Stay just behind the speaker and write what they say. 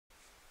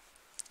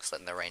just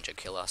letting the ranger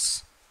kill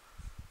us.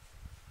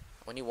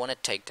 When you want to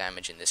take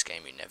damage in this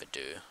game, you never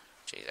do.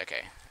 Jeez,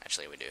 okay,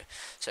 actually we do.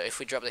 So if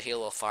we drop the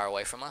heal far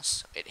away from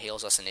us, it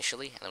heals us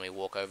initially, and then we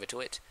walk over to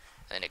it,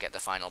 and then it get the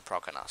final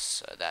proc on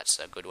us. So that's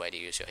a good way to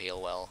use your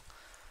heal well.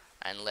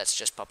 And let's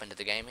just pop into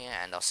the game here,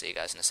 and I'll see you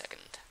guys in a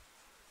second.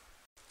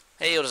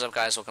 Hey, what is up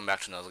guys, welcome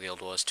back to another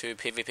Guild Wars 2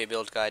 PvP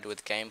build guide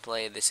with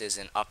gameplay. This is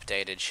an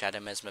updated Shadow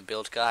Mesmer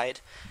build guide,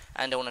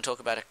 and I want to talk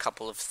about a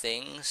couple of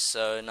things.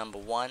 So number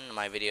one,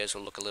 my videos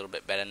will look a little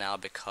bit better now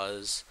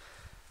because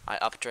I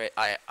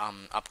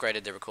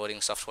upgraded the recording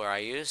software I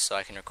use, so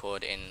I can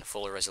record in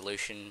full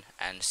resolution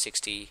and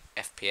 60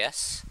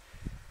 FPS.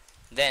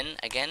 Then,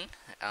 again,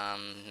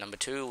 number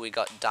two, we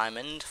got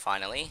Diamond,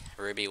 finally.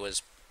 Ruby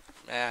was,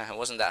 it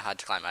wasn't that hard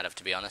to climb out of,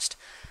 to be honest.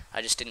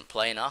 I just didn't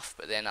play enough,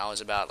 but then I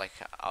was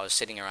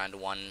sitting around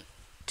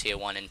tier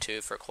 1 and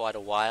 2 for quite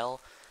a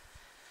while.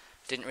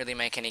 Didn't really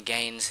make any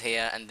gains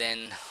here, and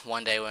then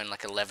one day we're in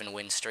 11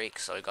 win streak,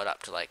 so we got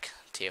up to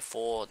tier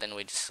 4, then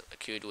we just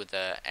queued with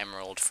the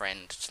Emerald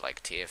friend to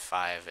tier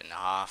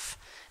 5.5,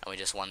 and we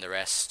just won the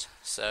rest.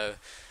 So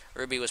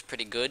Ruby was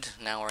pretty good.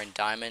 Now we're in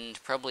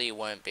Diamond. Probably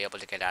won't be able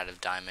to get out of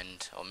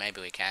Diamond, or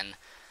maybe we can.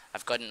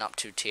 I've gotten up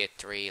to tier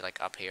 3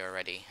 up here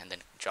already, and then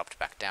dropped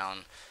back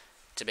down.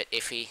 It's a bit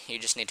iffy. You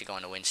just need to go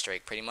on a win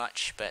streak pretty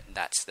much, but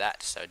that's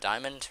that. So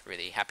Diamond,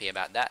 really happy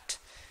about that.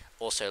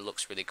 Also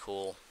looks really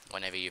cool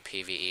whenever you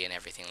PvE and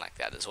everything like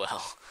that as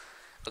well.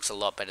 Looks a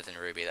lot better than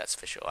Ruby, that's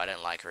for sure. I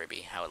don't like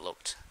Ruby, how it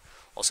looked.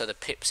 Also the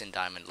pips in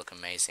Diamond look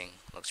amazing.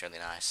 Looks really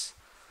nice.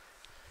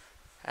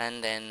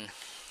 And then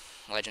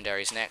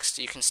Legendaries next.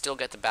 You can still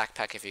get the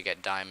backpack if you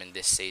get Diamond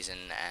this season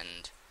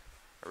and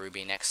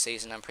Ruby next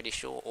season, I'm pretty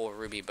sure. Or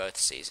Ruby both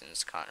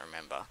seasons, can't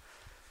remember.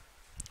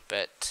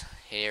 But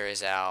here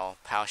is our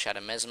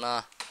Powershatter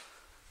Mesmer.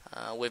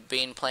 We've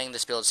been playing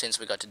this build since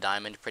we got to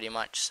Diamond pretty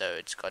much, so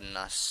it's gotten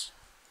us...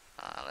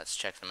 let's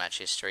check the match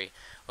history.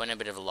 We're in a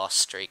bit of a lost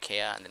streak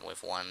here, and then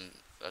we've won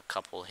a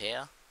couple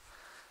here.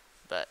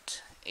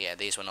 But yeah,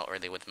 these were not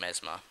really with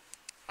Mesmer.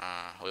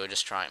 We were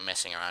just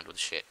messing around with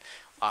shit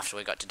after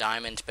we got to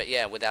Diamond. But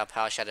yeah, with our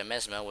Powershatter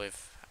Mesmer,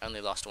 we've only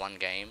lost one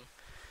game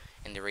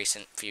in the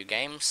recent few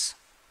games.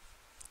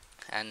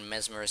 And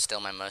Mesmer is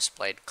still my most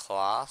played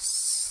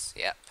class.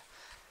 Yep.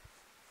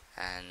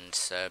 And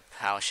so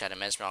Powershatter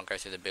Mesmer, I'll go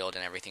through the build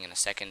and everything in a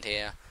second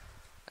here.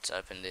 Let's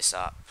open this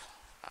up.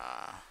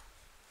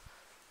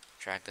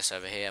 Drag this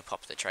over here,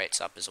 pop the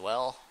traits up as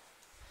well.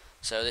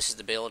 So this is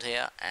the build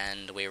here,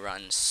 and we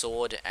run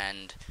sword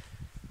and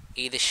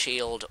either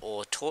shield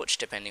or torch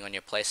depending on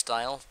your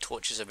playstyle.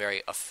 Torch is a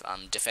very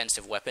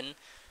defensive weapon,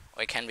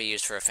 or it can be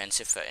used for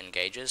offensive for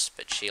engages,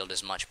 but shield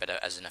is much better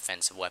as an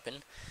offensive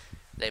weapon.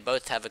 They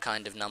both have a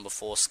kind of number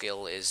 4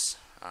 skill is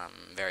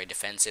very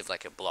defensive,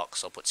 like it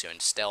blocks or puts you in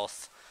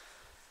stealth.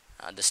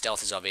 The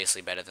stealth is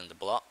obviously better than the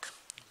block,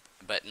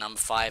 but number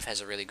 5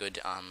 has a really good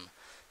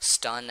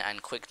stun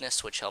and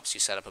quickness, which helps you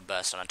set up a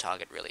burst on a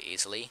target really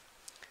easily.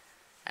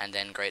 And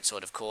then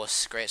Greatsword, of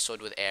course,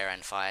 Greatsword with air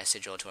and fire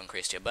sigil to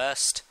increase your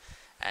burst,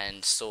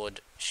 and sword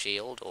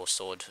shield or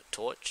sword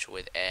torch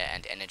with air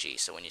and energy,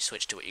 so when you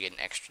switch to it you get an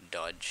extra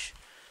dodge.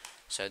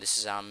 So this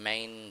is our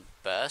main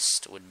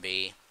burst, would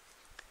be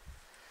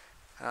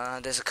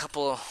there's a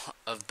couple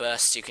of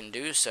bursts you can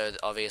do. So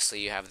obviously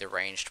you have the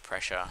ranged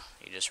pressure,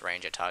 you just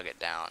range a target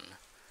down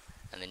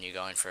and then you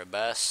go in for a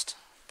burst.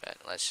 But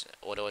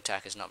auto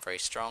attack is not very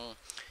strong.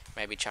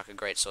 Maybe chuck a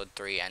Greatsword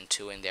 3 and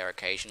 2 in there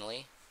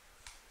occasionally,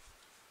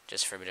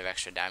 just for a bit of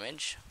extra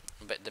damage.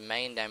 But the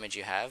main damage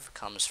you have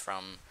comes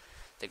from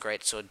the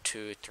Greatsword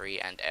 2, 3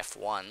 and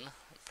F1.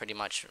 Pretty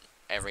much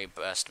every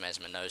burst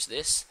Mesmer knows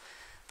this.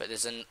 But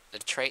there's a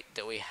trait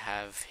that we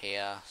have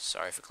here,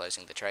 sorry for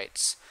closing the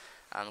traits,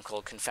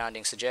 called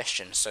Confounding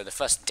Suggestion. So the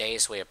first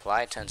daze we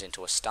apply turns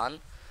into a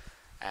stun,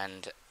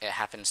 and it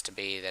happens to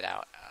be that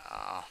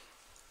our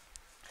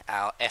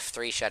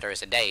F3 shatter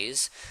is a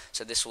daze,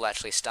 so this will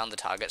actually stun the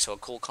target. So a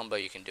cool combo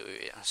you can do,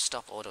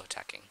 stop auto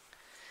attacking,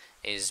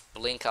 is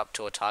blink up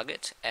to a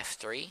target,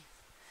 F3,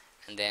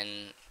 and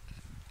then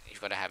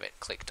you've got to have it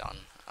clicked on.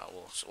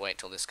 We'll wait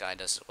till this guy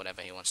does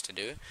whatever he wants to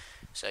do.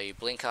 So you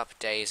blink up,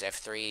 daze,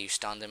 F3, you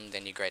stun them,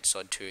 then you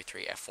Greatsword 2,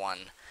 3, F1,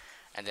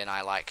 and then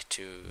I like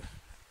to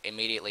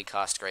immediately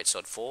cast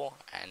Greatsword 4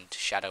 and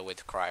shatter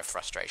with Cry of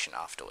Frustration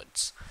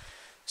afterwards.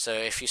 So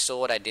if you saw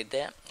what I did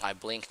there, I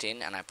blinked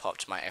in and I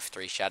popped my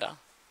F3 shatter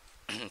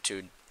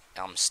to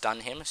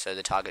stun him so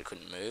the target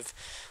couldn't move.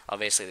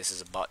 Obviously this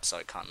is a bot, so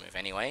it can't move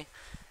anyway.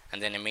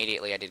 And then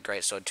immediately I did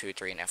Greatsword 2,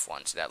 3 and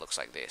F1, so that looks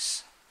like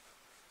this.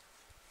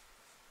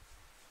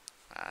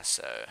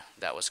 So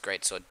that was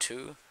Greatsword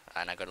 2,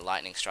 and I got a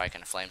Lightning Strike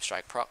and a Flame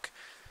Strike proc,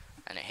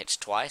 and it hits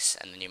twice,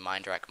 and then you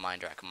Mind Rack,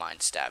 Mind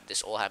Stab.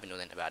 This all happened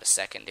within about a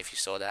second, if you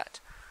saw that.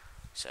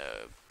 So,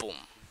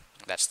 boom.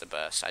 That's the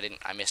burst.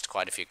 I missed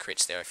quite a few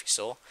crits there, if you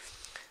saw.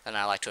 And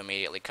I like to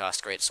immediately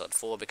cast Greatsword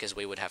 4, because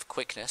we would have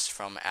quickness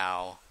from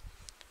our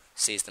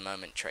Seize the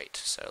Moment trait.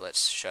 So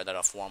let's show that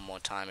off one more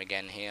time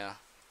again here.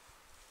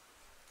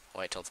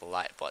 Wait till the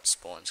light bot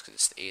spawns, because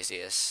it's the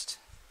easiest.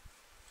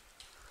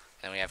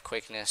 Then we have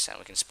quickness, and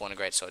we can spawn a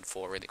greatsword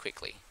 4 really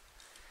quickly.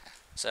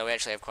 So we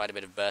actually have quite a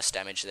bit of burst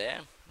damage there.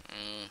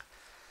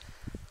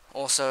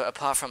 Also,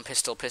 apart from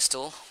pistol,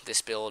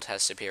 this build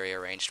has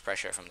superior ranged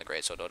pressure from the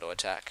greatsword auto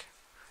attack.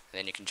 And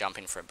then you can jump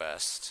in for a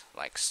burst,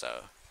 like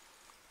so.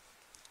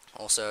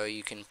 Also,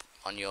 you can,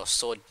 on your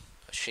sword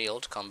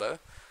shield combo,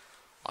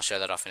 I'll show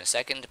that off in a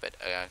second, but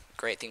a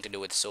great thing to do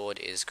with sword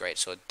is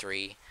greatsword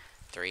 3,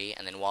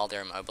 and then while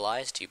they're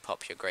immobilized, you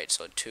pop your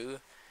greatsword 2,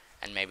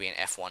 and maybe an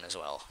F1 as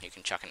well. You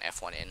can chuck an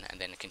F1 in,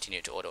 and then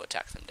continue to auto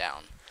attack them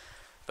down.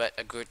 But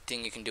a good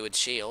thing you can do with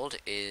shield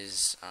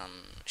is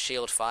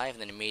shield 5,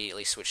 and then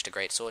immediately switch to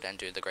greatsword and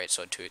do the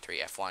greatsword 2, 3,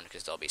 F1,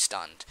 because they'll be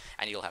stunned,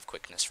 and you'll have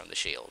quickness from the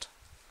shield.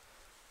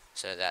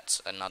 So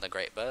that's another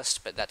great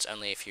burst, but that's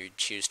only if you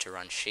choose to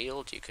run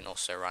shield. You can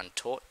also run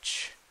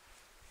torch.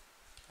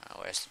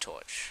 Where's the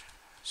torch?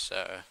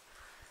 So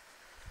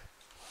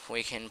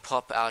we can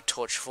pop our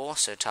torch 4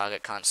 so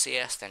target can't see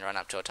us, then run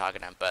up to a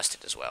target and burst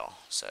it as well.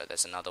 So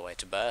there's another way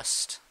to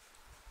burst.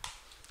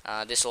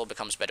 This all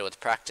becomes better with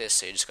practice,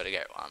 so you just got to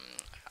get...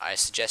 I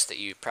suggest that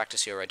you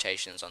practice your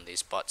rotations on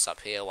these bots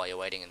up here while you're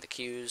waiting in the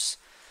queues.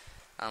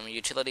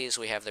 Utilities,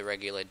 we have the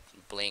regular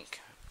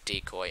blink,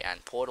 decoy,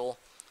 and portal.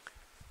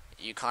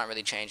 You can't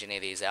really change any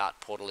of these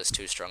out. Portal is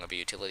too strong of a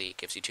utility, it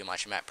gives you too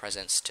much map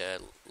presence to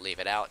leave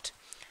it out.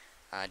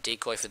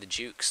 Decoy for the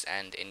dukes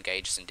and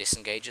engages and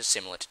disengages,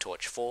 similar to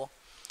Torch 4.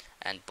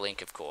 And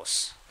Blink, of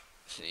course.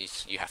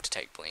 You have to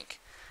take Blink.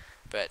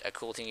 But a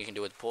cool thing you can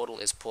do with Portal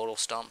is Portal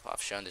Stomp.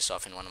 I've shown this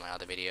off in one of my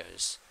other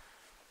videos.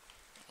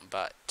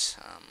 But,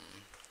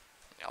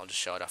 I'll just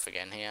show it off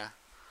again here.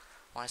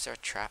 Why is there a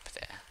trap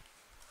there?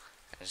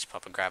 I'll just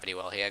pop a Gravity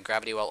Well here.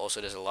 Gravity Well also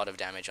does a lot of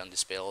damage on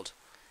this build,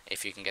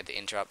 if you can get the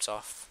interrupts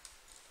off.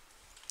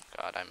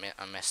 God,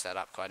 I messed that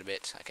up quite a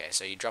bit. Okay,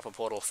 so you drop a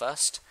portal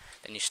first,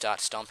 then you start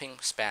stomping,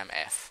 spam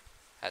F.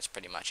 That's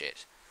pretty much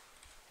it.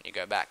 And you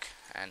go back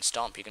and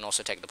stomp. You can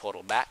also take the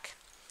portal back,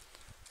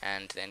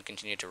 and then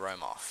continue to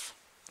roam off,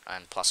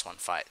 and +1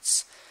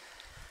 fights.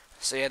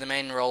 So yeah, the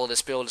main role of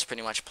this build is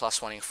pretty much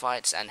 +1ing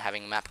fights, and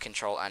having map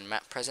control and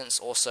map presence.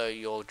 Also,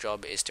 your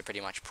job is to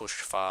pretty much push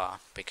far,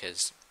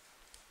 because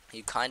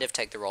you kind of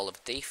take the role of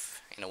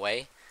thief, in a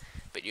way,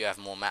 but you have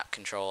more map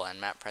control and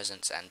map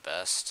presence and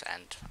burst,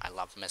 and I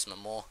love Mesmer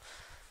more.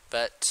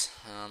 But,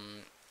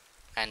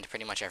 and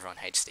pretty much everyone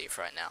hates Thief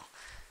right now.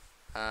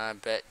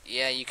 But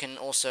yeah, you can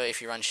also,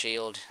 if you run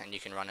shield and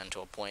you can run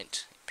into a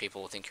point,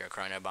 people will think you're a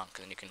Chrono bunk,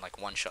 and you can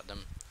like one-shot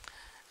them,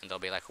 and they'll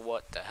be like,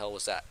 what the hell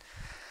was that?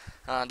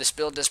 This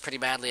build does pretty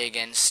badly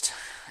against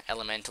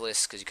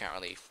Elementalists, because you can't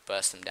really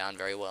burst them down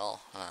very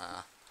well.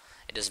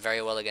 It does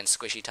very well against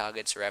squishy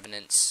targets,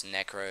 Revenants,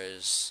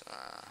 Necros,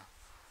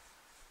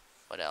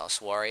 what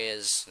else?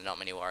 Warriors, not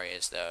many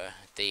warriors though.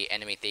 The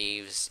enemy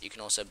thieves, you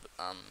can also,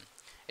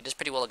 it does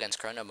pretty well against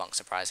Chrono Monk,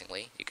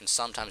 surprisingly. You can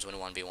sometimes win a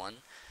 1v1.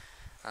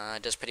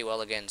 It does pretty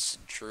well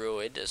against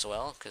Druid as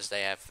well, because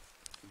they have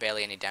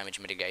barely any damage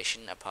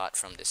mitigation apart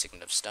from the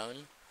Signet of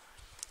Stone.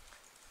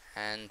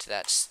 And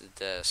that's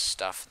the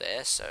stuff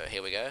there, so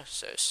here we go.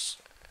 So,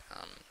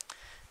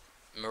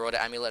 Marauder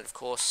Amulet, of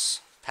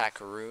course,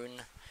 Pack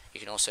Rune. You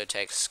can also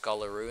take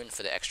Scholar Rune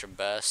for the extra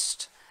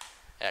burst.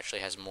 It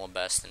actually has more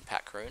burst than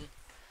Pack Rune.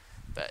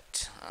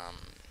 But,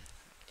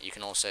 you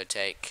can also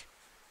take,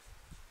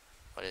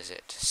 what is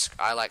it?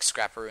 I like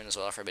Scrap Rune as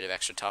well for a bit of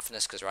extra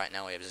toughness, because right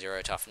now we have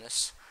 0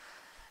 toughness.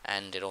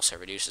 And it also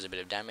reduces a bit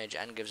of damage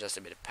and gives us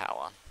a bit of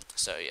power.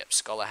 So, yep,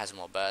 Scholar has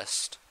more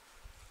burst.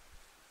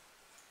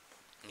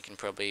 You can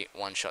probably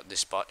one-shot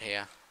this bot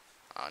here.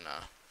 Oh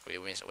no,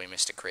 we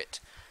missed a crit.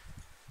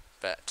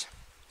 But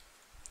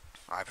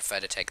I prefer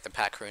to take the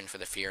Pack Rune for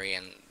the Fury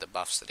and the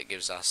buffs that it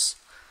gives us.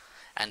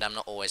 And I'm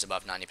not always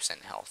above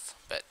 90% health,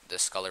 but the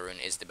Scholar Rune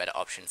is the better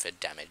option for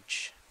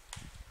damage.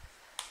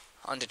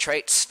 On to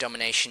traits,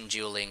 Domination,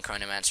 Dueling,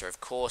 Chronomancer, of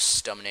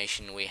course.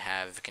 Domination, we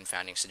have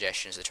Confounding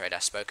Suggestions, the trait I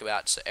spoke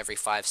about. So every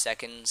 5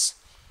 seconds,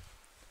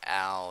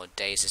 our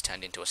daze is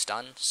turned into a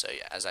stun. So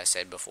as I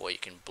said before, you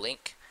can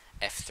blink,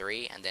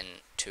 F3, and then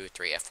 2,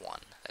 3, F1.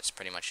 That's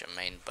pretty much a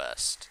main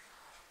burst.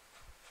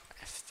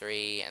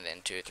 F3, and then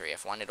 2, 3,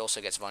 F1. It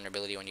also gets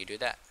vulnerability when you do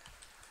that.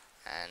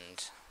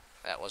 And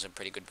that was a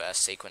pretty good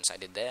burst sequence I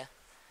did there.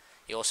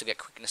 You also get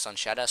quickness on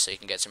Shatter, so you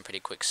can get some pretty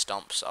quick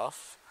stomps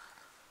off.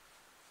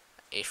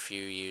 If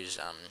you use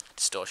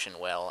Distortion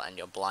well and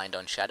you're blind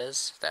on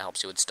Shatters, that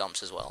helps you with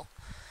stomps as well.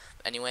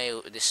 Anyway,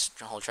 this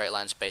whole trait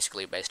line is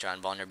basically based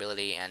around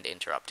vulnerability and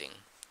interrupting.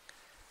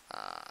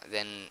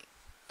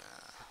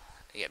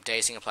 Yep,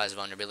 dazing applies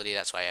vulnerability,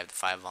 that's why I have the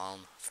 5 vuln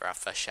for our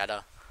first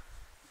Shatter.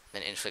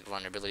 Then inflict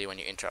vulnerability when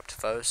you interrupt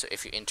foes, so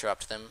if you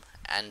interrupt them,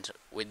 and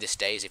with this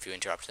daze if you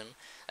interrupt them,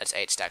 that's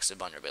 8 stacks of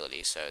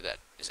vulnerability, so that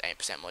is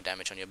 8% more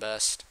damage on your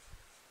burst.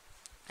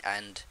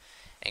 And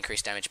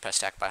increase damage per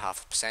stack by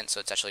 0.5%, so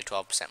it's actually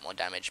 12% more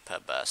damage per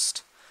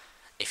burst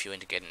if you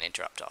get an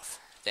interrupt off.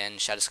 Then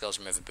Shatter Skulls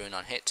remove a boon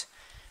on hit,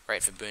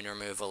 great for boon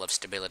removal of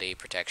stability,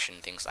 protection,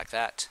 things like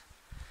that.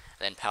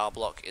 Then Power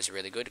Block is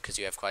really good because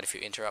you have quite a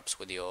few interrupts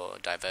with your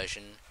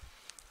Diversion,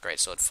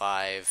 Greatsword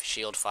 5,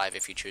 Shield 5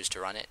 if you choose to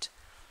run it.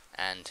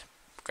 and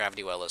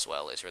Gravity Well as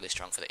well is really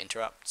strong for the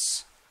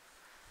interrupts.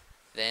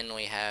 Then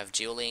we have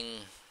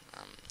Dueling,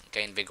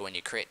 gain vigor when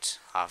you crit,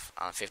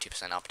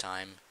 50%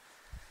 uptime.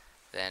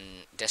 Then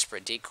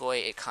Desperate Decoy,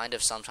 it kind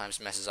of sometimes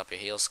messes up your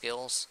heal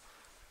skills,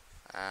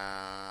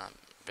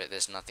 but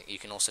there's nothing. You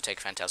can also take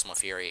Phantasmal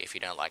Fury if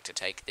you don't like to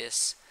take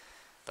this,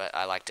 but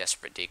I like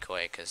Desperate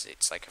Decoy because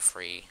it's like a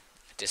free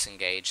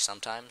disengage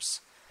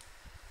sometimes.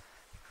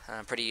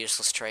 Pretty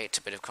useless trait,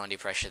 a bit of Condi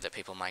Pressure that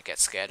people might get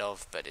scared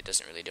of, but it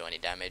doesn't really do any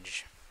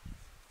damage.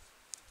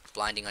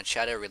 Blinding on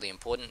Shadow, really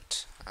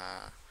important.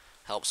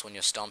 Helps when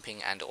you're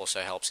stomping and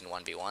also helps in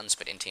 1v1s,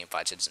 but in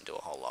teamfights it doesn't do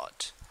a whole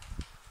lot.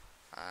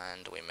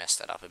 And we messed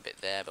that up a bit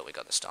there, but we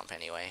got the stomp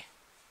anyway.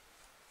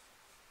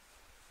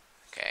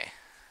 Okay,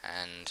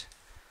 and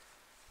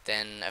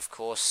then of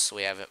course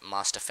we have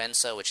Master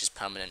Fencer, which is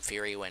permanent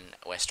fury when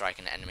we're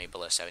striking an enemy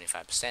below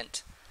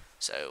 75%.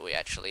 So we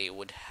actually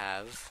would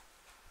have,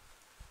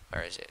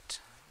 where is it?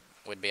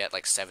 Would be at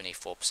like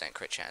 74%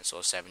 crit chance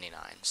or 79.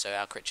 So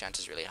our crit chance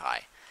is really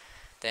high.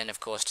 Then of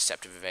course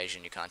Deceptive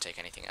Evasion, you can't take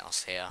anything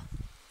else here.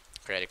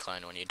 Create a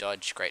clone when you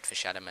dodge, great for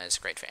Shadow Mez,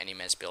 great for any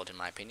Mez build in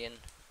my opinion.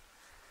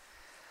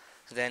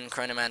 Then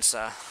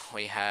Chronomancer,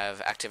 we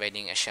have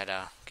activating a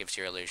shatter gives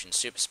your illusion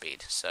super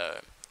speed. So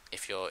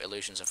if your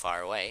illusions are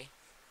far away,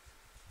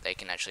 they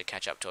can actually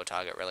catch up to a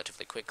target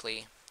relatively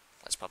quickly.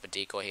 Let's pop a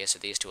decoy here, so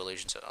these two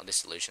illusions,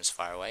 this illusion's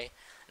far away,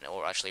 and it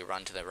will actually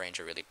run to the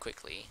ranger really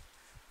quickly.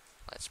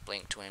 Let's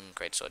blink to him,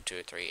 Greatsword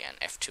 2, 3, and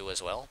F2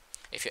 as well.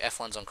 If your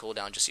F1's on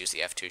cooldown, just use the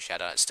F2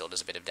 shatter, it still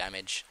does a bit of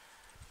damage,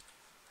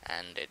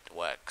 and it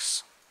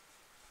works.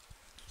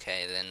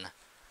 Okay,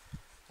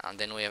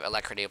 then we have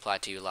Alacrity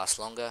applied to you lasts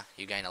longer.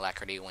 You gain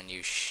Alacrity when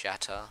you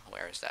shatter.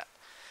 Where is that?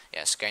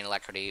 Yes, gain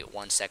Alacrity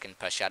 1 second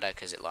per shatter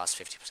because it lasts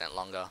 50%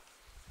 longer.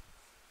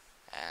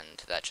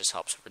 And that just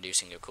helps with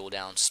reducing your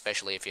cooldowns,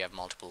 especially if you have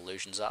multiple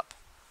illusions up.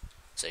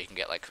 So you can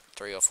get like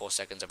 3 or 4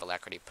 seconds of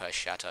Alacrity per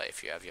shatter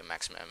if you have your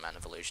maximum amount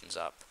of illusions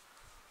up.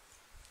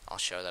 I'll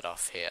show that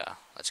off here.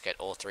 Let's get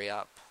all 3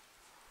 up.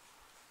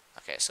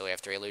 Okay, so we have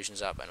 3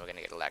 illusions up and we're going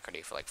to get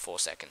Alacrity for like 4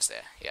 seconds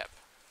there. Yep.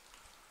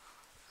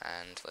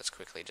 And let's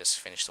quickly just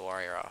finish the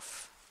warrior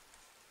off.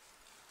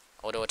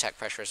 Auto attack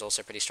pressure is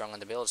also pretty strong on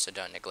the build, so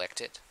don't neglect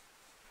it.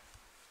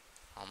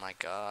 Oh my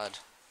god.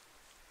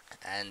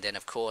 And then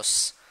of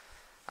course,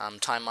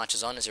 Time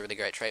Marches On is a really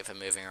great trait for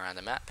moving around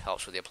the map.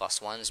 Helps with your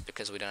 +1s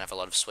because we don't have a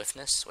lot of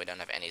swiftness. We don't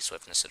have any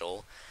swiftness at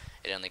all.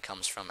 It only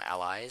comes from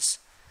allies.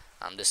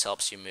 This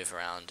helps you move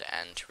around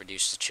and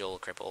reduces chill,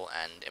 cripple,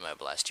 and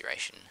immobilize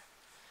duration.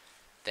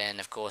 Then,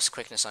 of course,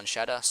 Quickness on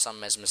Shatter. Some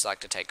Mesmers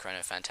like to take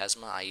Chrono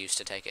Phantasma. I used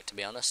to take it, to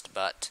be honest,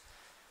 but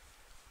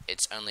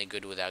it's only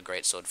good with our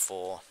Greatsword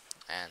 4,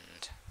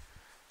 and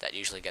that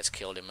usually gets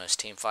killed in most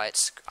team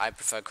fights. I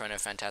prefer Chrono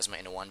Phantasma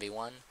in a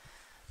 1v1,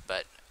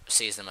 but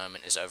Seize the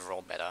Moment is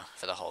overall better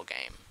for the whole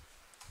game.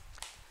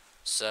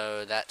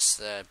 So that's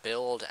the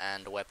build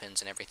and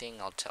weapons and everything.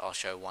 I'll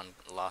show one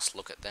last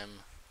look at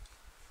them.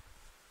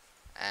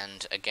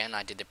 And again,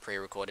 I did the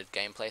pre-recorded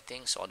gameplay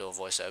thing, so I'll do a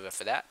voiceover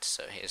for that.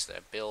 So here's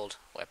the build,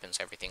 weapons,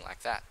 everything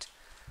like that.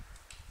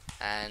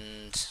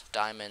 And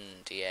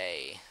Diamond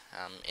DA,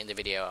 in the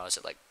video I was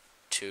at like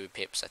 2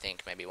 pips, I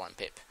think, maybe 1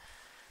 pip.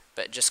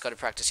 But just got to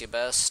practice your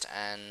burst,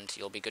 and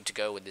you'll be good to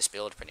go with this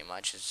build pretty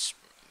much. It's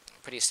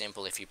pretty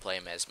simple if you play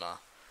Mesmer.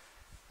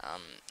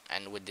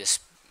 And with this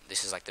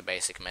is like the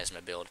basic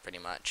Mesmer build pretty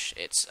much.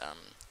 It's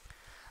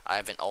I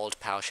have an old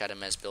Powershatter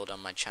Mez build on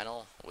my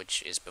channel,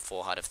 which is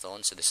before Heart of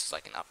Thorn, so this is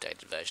like an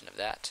updated version of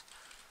that.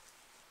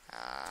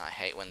 I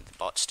hate when the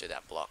bots do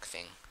that block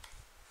thing.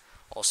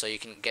 Also, you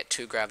can get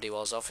 2 gravity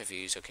wells off if you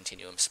use your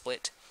continuum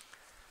split.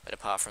 But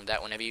apart from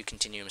that, whenever you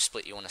continuum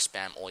split, you want to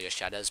spam all your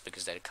shadows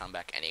because they'd come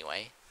back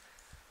anyway.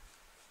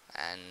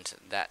 And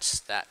that's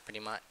that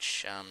pretty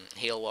much.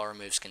 Heal while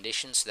removes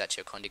conditions, so that's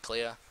your Condi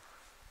clear.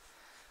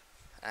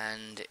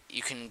 And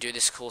you can do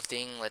this cool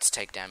thing. Let's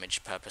take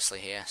damage purposely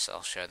here, so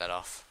I'll show that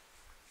off.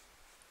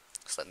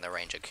 Just letting the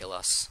ranger kill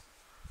us.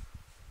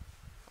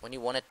 When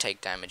you want to take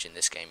damage in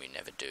this game, you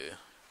never do.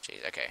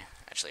 Jeez, okay,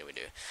 actually we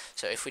do.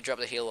 So if we drop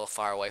the heal well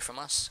far away from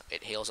us,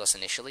 it heals us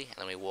initially, and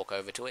then we walk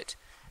over to it,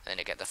 and then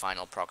it get the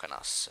final proc on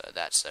us. So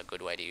that's a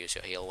good way to use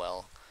your heal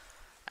well.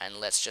 And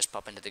let's just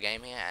pop into the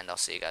game here, and I'll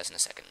see you guys in a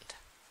second.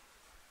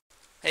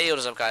 Hey, what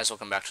is up guys,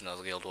 welcome back to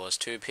another Guild Wars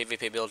 2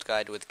 PvP build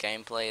guide with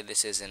gameplay.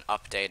 This is an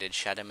updated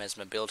Shadow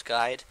Mesmer build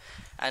guide,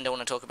 and I want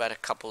to talk about a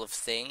couple of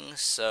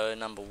things. So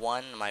number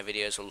 1, my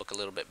videos will look a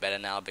little bit better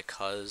now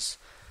because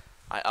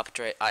I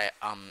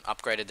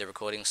upgraded the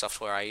recording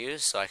software I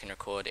use, so I can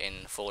record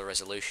in full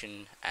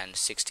resolution and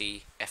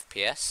 60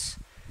 FPS.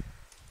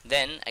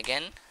 Then,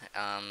 again,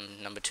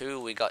 number 2,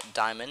 we got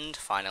Diamond,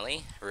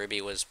 finally.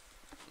 Ruby was,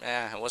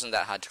 it wasn't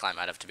that hard to climb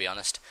out of, to be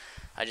honest.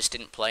 I just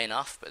didn't play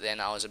enough, but then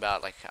I was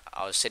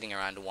sitting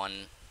around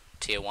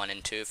tier 1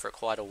 and 2 for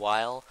quite a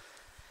while.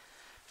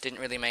 Didn't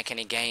really make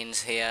any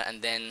gains here,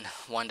 and then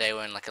one day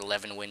we're in like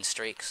 11 win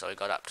streak, so we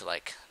got up to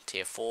like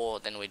tier 4,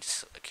 then we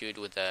just queued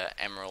with the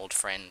Emerald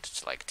friend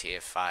to like tier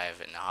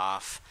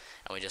 5.5,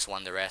 and we just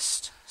won the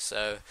rest.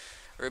 So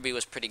Ruby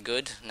was pretty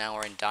good. Now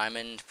we're in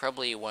Diamond.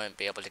 Probably won't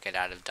be able to get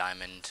out of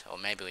Diamond, or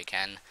maybe we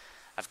can.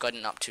 I've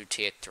gotten up to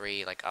tier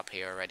 3, like up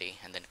here already,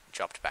 and then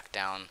dropped back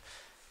down.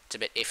 It's a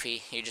bit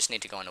iffy. You just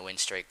need to go on a win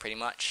streak pretty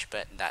much,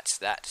 but that's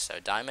that. So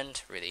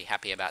Diamond, really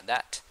happy about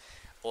that.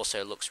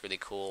 Also looks really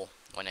cool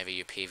whenever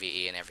you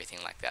PvE and everything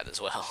like that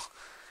as well.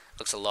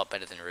 Looks a lot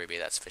better than Ruby,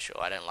 that's for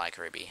sure. I don't like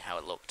Ruby, how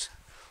it looked.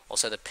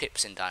 Also the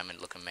pips in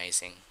Diamond look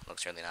amazing.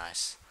 Looks really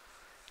nice.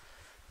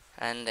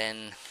 And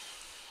then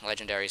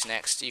Legendaries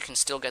next. You can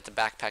still get the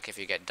backpack if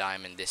you get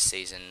Diamond this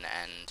season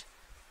and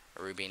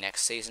Ruby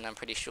next season, I'm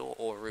pretty sure,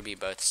 or Ruby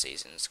both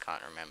seasons,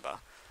 can't remember.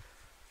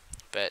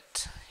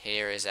 But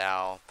here is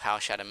our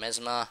Powershatter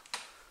Mesmer.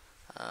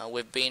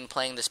 We've been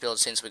playing this build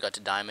since we got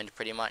to Diamond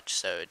pretty much,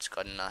 so it's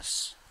gotten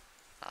us,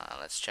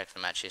 let's check the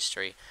match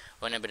history.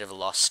 We're in a bit of a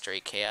loss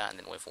streak here, and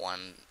then we've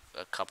won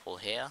a couple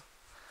here.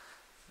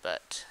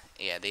 But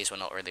yeah, these were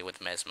not really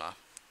with Mesmer.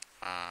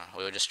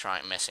 We were just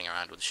messing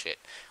around with shit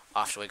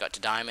after we got to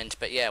Diamond.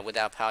 But yeah, with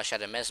our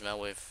Powershatter Mesmer,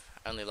 we've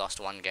only lost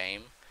one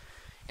game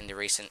in the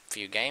recent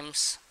few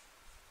games,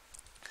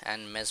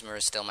 and Mesmer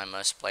is still my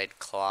most played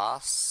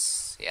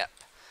class. Yep.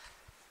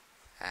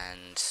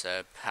 And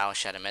so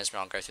Powershatter Mesmer,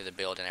 I'll go through the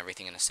build and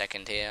everything in a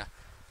second here.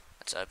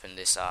 Let's open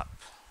this up,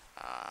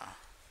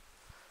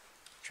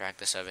 drag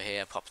this over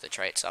here, pop the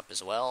traits up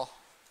as well.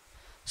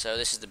 So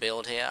this is the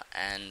build here,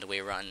 and we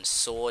run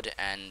sword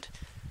and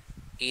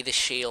either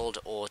shield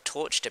or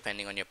torch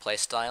depending on your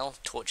playstyle.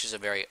 Torch is a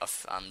very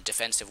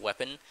defensive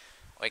weapon,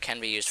 or it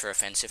can be used for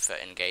offensive for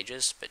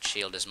engages, but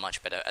shield is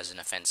much better as an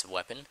offensive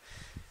weapon.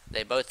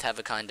 They both have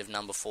a kind of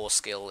number 4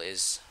 skill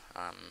is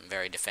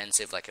very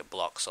defensive, like it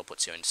blocks or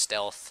puts you in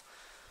stealth.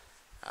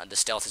 The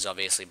stealth is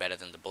obviously better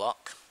than the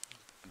block,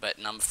 but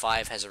number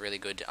 5 has a really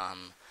good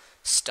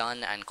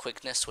stun and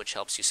quickness, which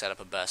helps you set up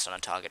a burst on a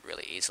target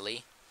really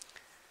easily.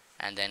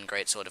 And then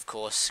Greatsword, of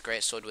course,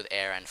 Greatsword with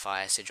air and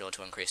fire sigil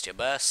to increase your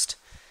burst,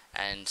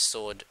 and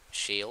sword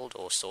shield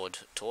or sword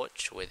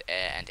torch with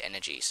air and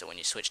energy, so when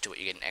you switch to it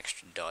you get an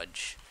extra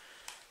dodge.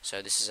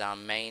 So this is our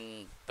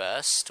main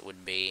burst,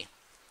 would be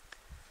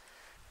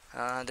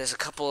there's a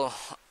couple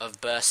of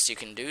bursts you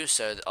can do.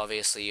 So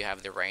obviously you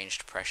have the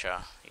ranged pressure,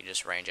 you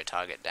just range a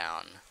target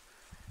down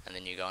and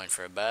then you go in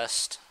for a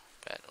burst,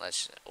 but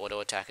auto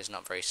attack is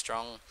not very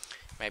strong.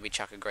 Maybe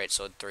chuck a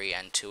Greatsword 3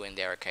 and 2 in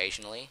there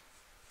occasionally,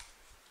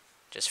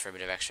 just for a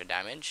bit of extra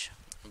damage.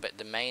 But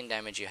the main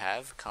damage you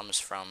have comes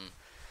from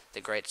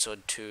the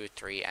Greatsword 2,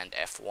 3 and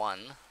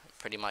F1.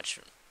 Pretty much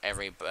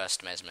every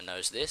burst Mesmer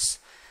knows this,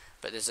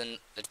 but there's a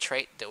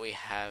trait that we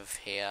have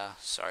here,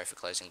 sorry for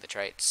closing the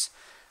traits,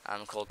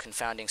 called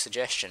Confounding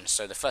Suggestion.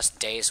 So the first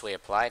daze we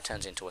apply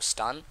turns into a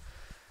stun,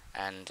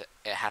 and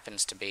it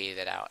happens to be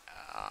that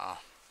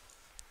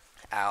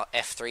our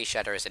F3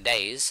 shatter is a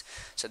daze,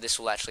 so this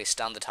will actually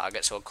stun the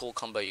target. So a cool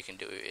combo you can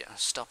do,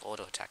 stop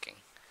auto attacking,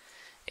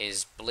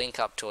 is blink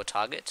up to a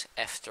target,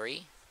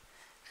 F3,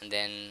 and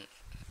then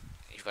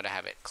you've got to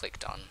have it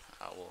clicked on.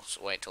 We'll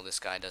wait till this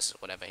guy does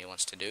whatever he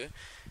wants to do.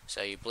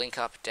 So you blink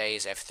up,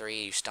 daze,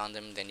 F3, you stun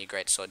them, then you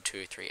Greatsword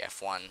 2, 3,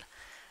 F1,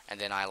 and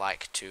then I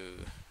like to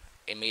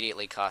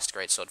immediately cast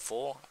Greatsword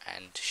 4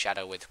 and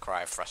shadow with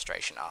Cry of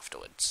Frustration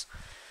afterwards.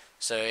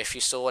 So if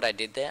you saw what I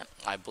did there,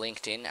 I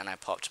blinked in and I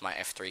popped my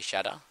F3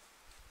 shatter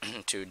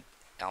to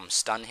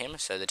stun him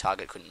so the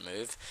target couldn't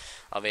move.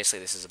 Obviously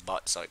this is a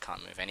bot, so it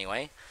can't move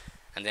anyway.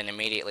 And then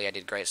immediately I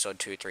did Greatsword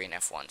 2, 3 and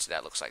F1, so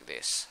that looks like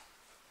this.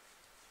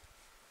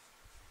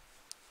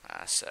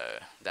 So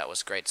that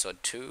was Greatsword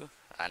 2,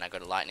 and I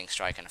got a Lightning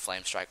Strike and a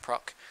Flame Strike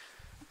proc,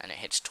 and it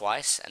hits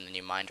twice, and then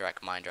you Mind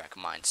Rack,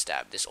 Mind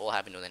Stab. This all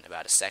happened within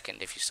about a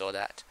second, if you saw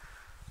that.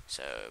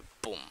 So,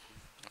 boom.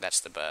 That's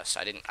the burst.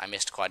 I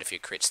missed quite a few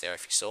crits there,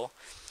 if you saw.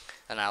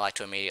 And I like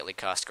to immediately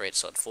cast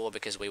Greatsword 4,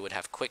 because we would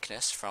have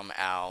quickness from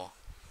our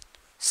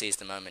Seize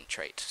the Moment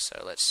trait.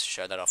 So let's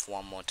show that off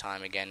one more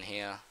time again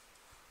here.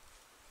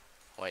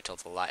 Wait till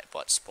the light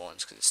bot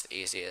spawns, because it's the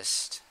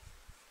easiest.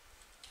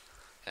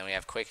 Then we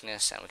have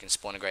quickness, and we can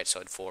spawn a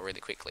Greatsword 4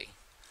 really quickly.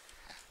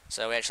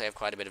 So we actually have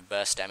quite a bit of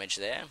burst damage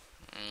there.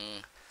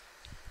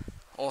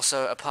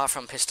 Also, apart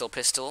from Pistol,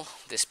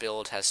 this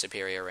build has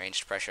superior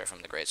ranged pressure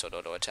from the Greatsword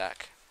auto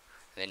attack.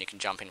 And then you can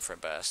jump in for a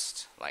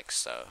burst, like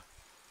so.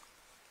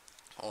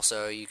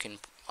 Also, you can,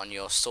 on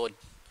your sword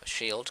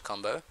shield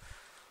combo,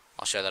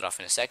 I'll show that off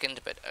in a second,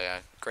 but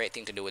a great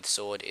thing to do with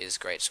sword is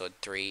Greatsword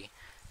 3,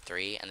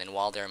 3, and then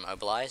while they're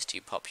immobilized,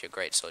 you pop your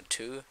Greatsword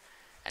 2,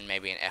 and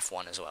maybe an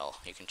F1 as well.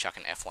 You can chuck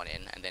an F1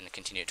 in, and then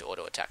continue to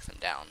auto attack them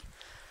down.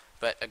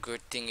 But a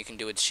good thing you can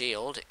do with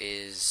shield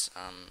is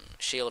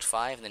shield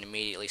 5, and then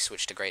immediately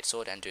switch to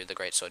Greatsword and do the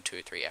Greatsword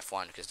 2, 3,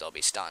 F1, because they'll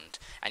be stunned,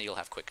 and you'll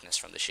have quickness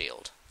from the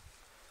shield.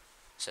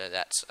 So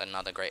that's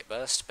another great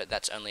burst, but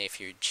that's only if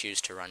you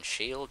choose to run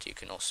shield. You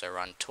can also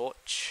run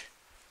torch.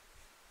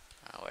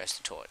 Where's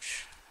the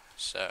torch?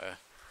 So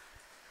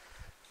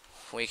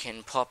we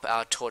can pop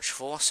our torch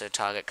 4 so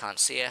target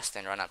can't see us,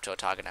 then run up to a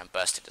target and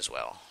burst it as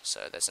well.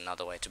 So there's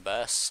another way to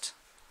burst.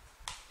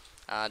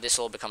 This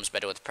all becomes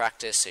better with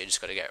practice, so you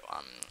just got to go.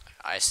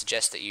 I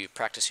suggest that you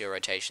practice your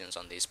rotations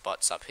on these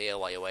bots up here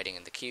while you're waiting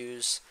in the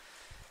queues.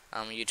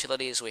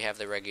 Utilities, we have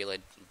the regular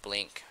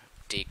blink,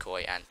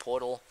 decoy, and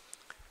portal.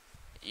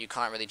 You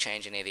can't really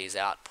change any of these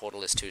out.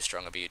 Portal is too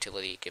strong of a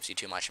utility, gives you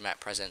too much map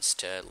presence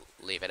to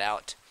leave it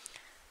out.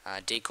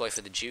 Decoy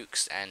for the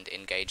dukes and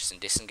engages and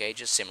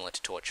disengages, similar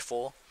to Torch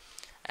 4.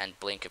 And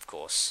blink, of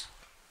course.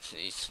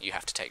 You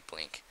have to take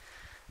blink.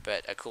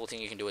 But a cool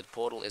thing you can do with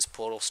portal is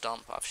portal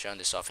stomp. I've shown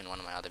this off in one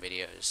of my other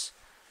videos.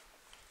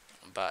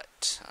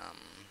 But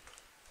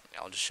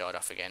I'll just show it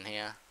off again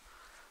here.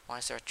 Why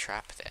is there a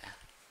trap there?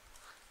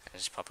 I'll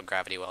just pop a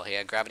gravity well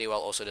here. Gravity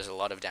well also does a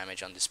lot of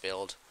damage on this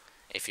build,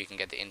 if you can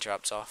get the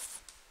interrupts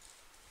off.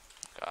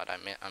 God,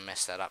 I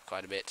messed that up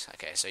quite a bit.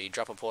 Okay, so you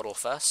drop a portal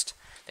first,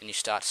 then you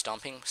start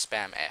stomping,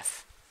 spam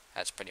F.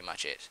 That's pretty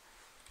much it.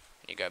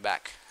 You go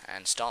back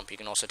and stomp. You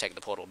can also take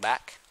the portal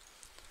back,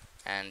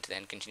 and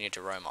then continue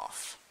to roam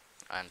off,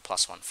 and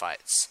 +1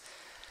 fights.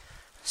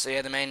 So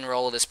yeah, the main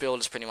role of this build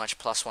is pretty much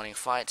 +1ing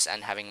fights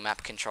and having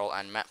map control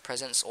and map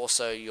presence.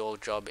 Also, your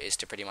job is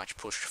to pretty much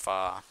push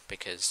far,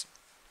 because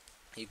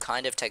you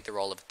kind of take the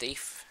role of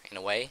thief, in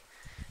a way,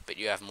 but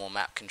you have more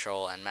map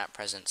control and map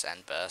presence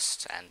and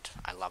burst, and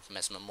I love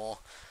Mesmer more.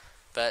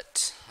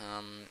 But,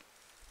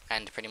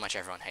 and pretty much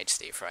everyone hates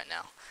thief right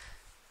now.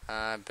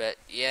 But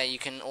yeah, you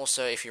can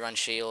also, if you run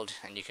shield,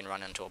 and you can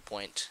run into a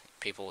point,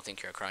 people will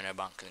think you're a chrono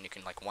bunk, and then you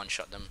can like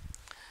one-shot them,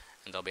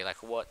 and they'll be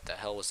like, what the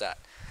hell was that?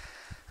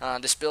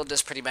 This build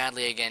does pretty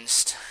badly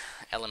against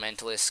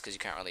elementalists, because you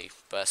can't really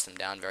burst them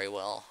down very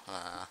well.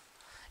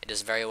 It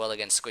does very well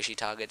against squishy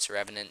targets,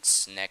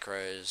 revenants,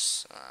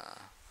 necros,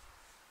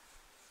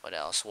 what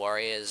else?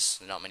 Warriors,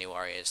 not many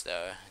warriors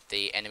though.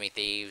 The enemy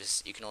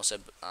thieves, you can also,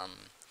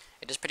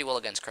 it does pretty well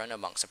against chrono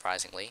bunk,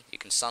 surprisingly. You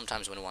can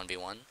sometimes win a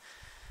 1v1.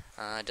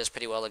 It does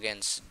pretty well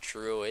against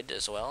druid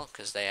as well,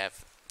 because they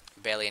have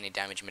barely any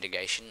damage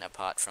mitigation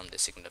apart from the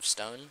Signet of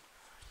Stone.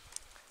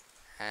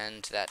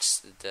 And that's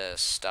the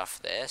stuff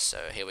there,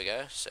 so here we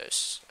go. So,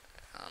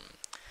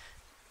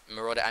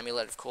 Marauder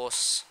Amulet, of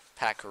course,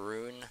 Pack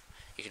Rune.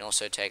 You can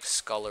also take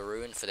Scholar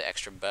Rune for the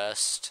extra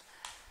burst.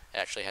 It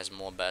actually has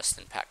more burst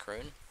than Pack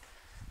Rune.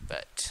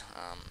 But,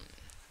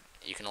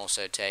 you can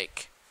also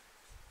take,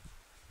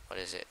 what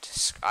is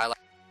it?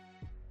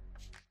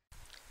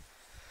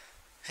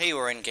 Hey,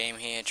 we're in game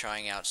here,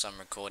 trying out some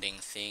recording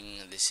thing.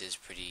 This is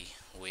pretty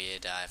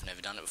weird, I've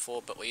never done it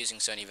before, but we're using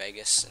Sony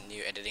Vegas,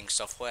 new editing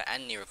software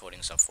and new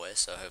recording software,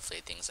 so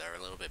hopefully things are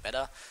a little bit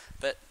better.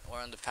 But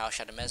we're on the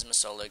Powershatter Mesmer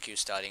solo queue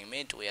starting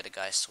mid. We had a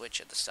guy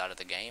switch at the start of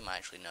the game. I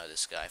actually know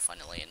this guy,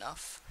 funnily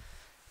enough.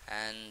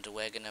 And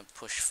we're gonna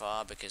push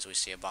far because we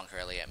see a bunker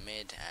early at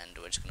mid, and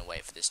we're just gonna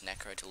wait for this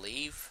necro to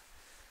leave.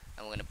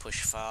 And we're going to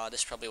push far.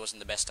 This probably wasn't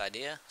the best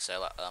idea,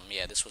 so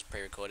yeah, this was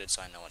pre-recorded,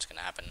 so I know what's going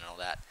to happen and all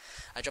that.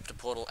 I dropped a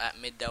portal at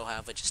mid though,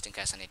 however, just in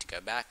case I need to go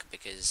back,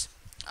 because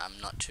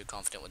I'm not too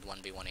confident with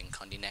 1v1ing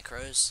Condi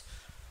Necros.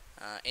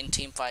 In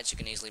team fights you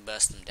can easily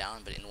burst them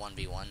down, but in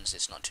 1v1s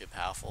it's not too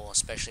powerful,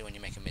 especially when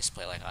you make a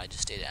misplay like I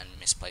just did and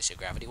misplace your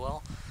gravity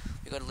well.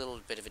 We got a little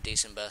bit of a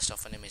decent burst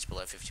off on him, he's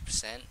below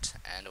 50%,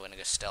 and we're going to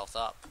go stealth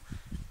up.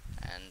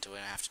 And we're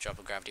going to have to drop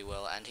a gravity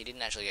well, and he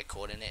didn't actually get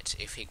caught in it.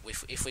 If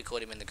we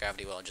caught him in the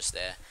gravity well just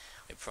there,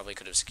 we probably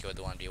could have secured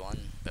the 1v1,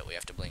 but we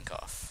have to blink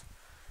off.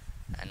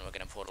 And we're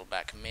going to portal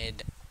back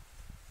mid.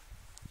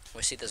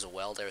 We see there's a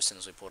well there as soon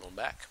as we portal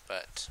back,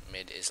 but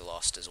mid is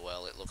lost as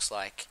well, it looks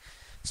like.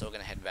 So we're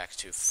going to head back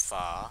to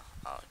far.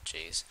 Oh,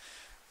 jeez.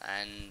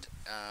 And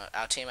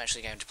our team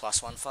actually came to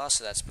 +1 far,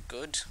 so that's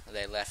good.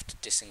 They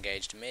left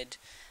disengaged mid.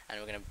 And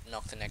we're going to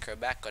knock the necro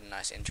back, got a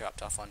nice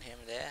interrupt off on him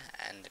there,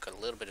 and got a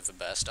little bit of a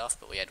burst off,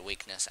 but we had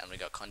weakness and we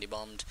got Condi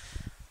bombed.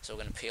 So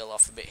we're going to peel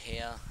off a bit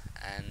here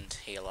and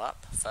heal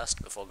up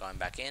first before going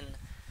back in.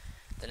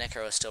 The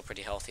necro is still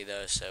pretty healthy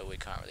though, so we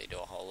can't really do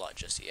a whole lot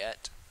just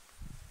yet.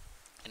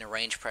 In a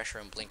range pressure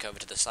and blink over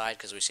to the side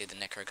because we see the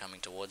necro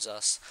coming towards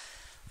us.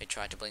 We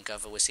try to blink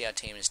over, we see our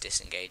team is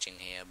disengaging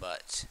here,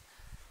 but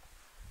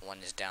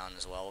one is down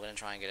as well. We're going to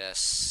try and get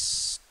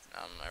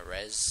a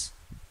res.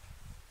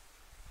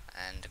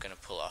 And going to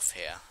pull off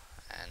here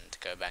and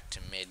go back to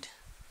mid.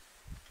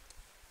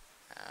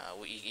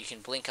 You can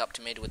blink up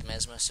to mid with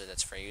Mesmer, so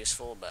that's very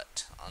useful,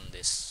 but on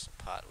this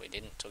part we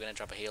didn't. So we're going to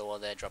drop a heal wall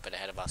there, drop it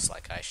ahead of us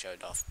like I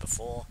showed off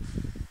before.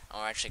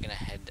 And we're actually going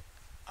to head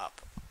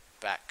up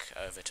back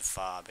over to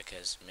far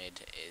because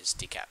mid is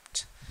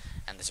decapped.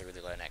 And there's a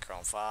really low necro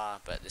on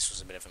far, but this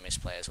was a bit of a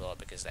misplay as well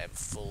because they have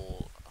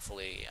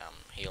fully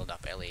healed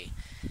up Ellie,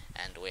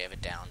 and we have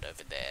it downed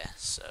over there,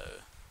 so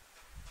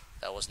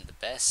that wasn't the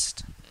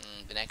best.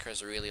 The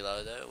necros are really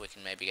low though, we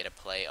can maybe get a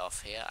play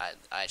off here. I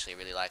actually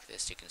really like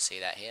this, you can see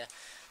that here.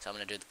 So I'm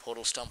going to do the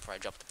portal stomp where I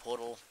drop the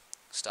portal,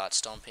 start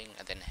stomping,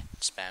 and then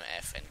spam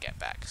F and get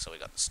back. So we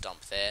got the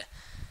stomp there.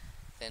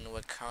 Then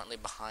we're currently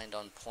behind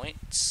on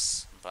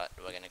points, but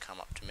we're going to come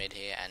up to mid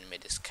here, and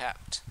mid is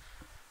capped.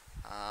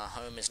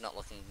 Home is not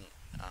looking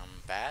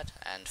bad,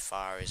 and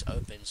far is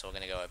open, so we're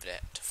going to go over there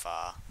to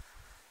far.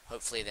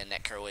 Hopefully the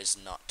necro is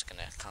not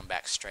going to come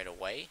back straight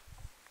away.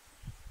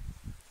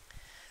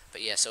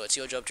 But yeah, so it's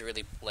your job to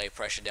really lay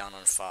pressure down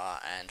on far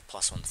and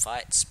 +1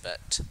 fights,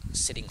 but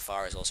sitting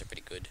far is also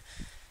pretty good.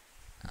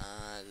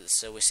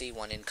 So we see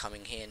one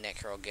incoming here,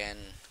 Necro again,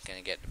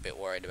 gonna get a bit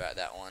worried about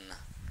that one.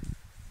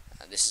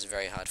 This is a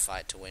very hard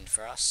fight to win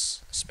for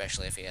us,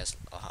 especially if he has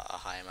a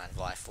high amount of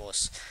life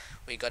force.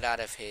 We got out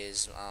of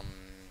his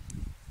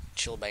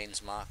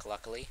Chillbane's mark,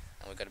 luckily,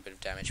 and we got a bit of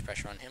damage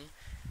pressure on him.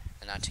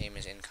 And our team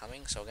is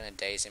incoming, so we're going to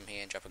daze him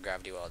here and drop a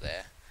gravity well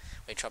there.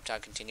 We dropped our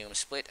continuum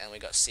split, and we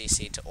got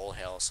CC'd to all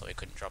hell, so we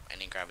couldn't drop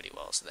any gravity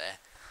wells there.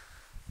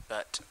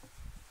 But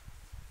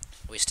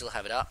we still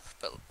have it up,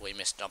 but we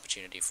missed an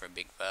opportunity for a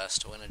big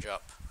burst. We're going to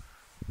drop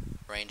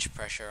range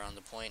pressure on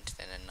the point,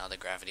 then another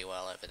gravity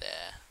well over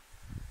there.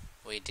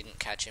 We didn't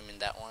catch him in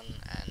that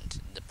one, and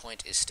the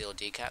point is still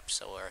decapped,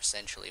 so we're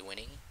essentially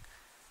winning.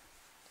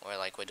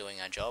 We're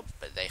doing our job,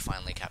 but they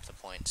finally capped the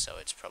point, so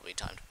it's probably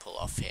time to pull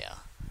off here.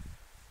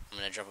 I'm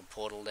going to drop a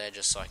portal there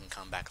just so I can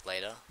come back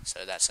later.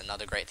 So that's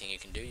another great thing you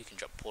can do. You can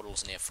drop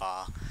portals near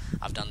far.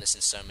 I've done this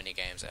in so many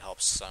games, it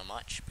helps so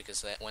much,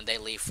 because when they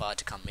leave far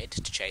to come mid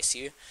to chase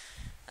you,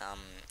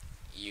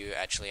 you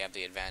actually have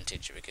the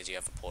advantage because you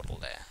have a portal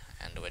there.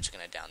 And we're just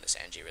going to down this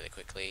NG really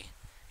quickly.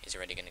 He's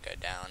already going to go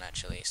down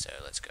actually, so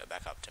let's go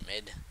back up to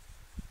mid.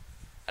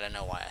 I don't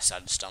know why I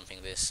started stomping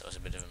this, it was a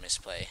bit of a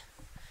misplay.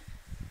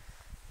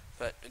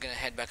 But we're going to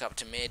head back up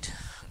to mid,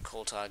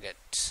 call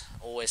target,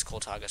 always call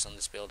targets on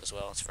this build as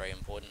well, it's very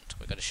important.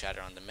 We've got a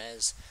shatter on the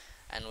Mez,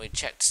 and we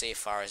check to see if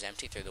far is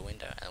empty through the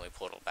window, and then we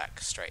portal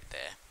back straight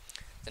there.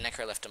 The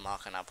Necro left a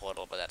mark on our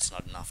portal, but that's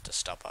not enough to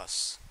stop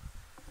us.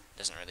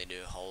 Doesn't really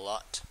do a whole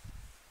lot.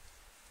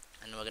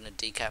 And we're going to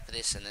decap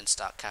this and then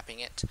start capping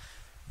it.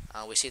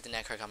 We see the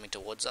Necro coming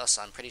towards us.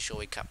 I'm pretty sure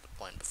we cap the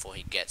point before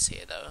he gets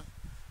here though.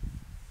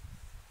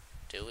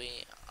 Do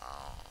we?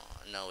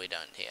 No we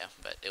don't here,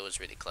 but it was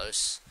really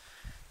close.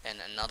 And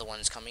another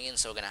one's coming in,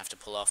 so we're going to have to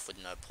pull off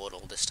with no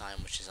portal this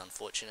time, which is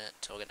unfortunate.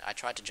 So I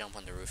tried to jump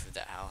on the roof of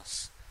that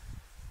house,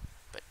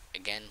 but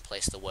again,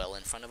 place the well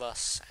in front of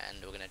us, and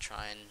we're going to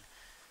try and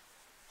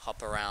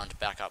hop around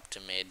back up to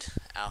mid.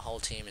 Our whole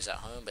team is at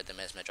home, but the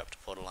Mesmer dropped a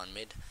portal on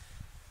mid.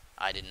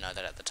 I didn't know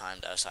that at the time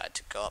though, so I had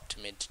to go up to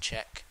mid to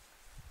check.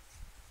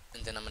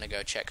 And then I'm going to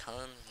go check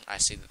home. I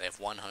see that they have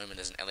one home and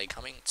there's an Ellie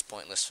coming. It's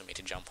pointless for me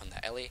to jump on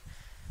that Ellie,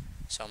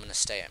 so I'm going to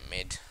stay at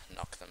mid,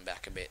 knock them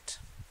back a bit.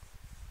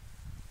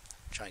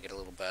 Try and get a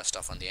little burst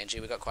off on the NG.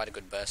 We got quite a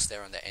good burst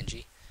there on the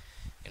NG.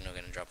 And we're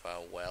going to drop a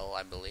well,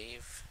 I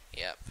believe.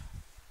 Yep.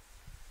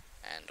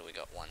 And we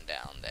got one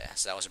down there.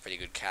 So that was a pretty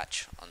good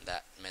catch on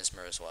that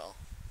Mesmer as well.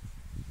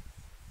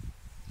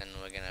 Then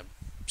we're going to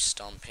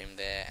stomp him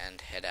there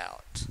and head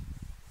out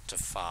to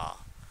far.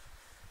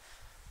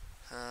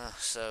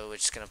 So we're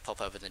just going to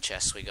pop open the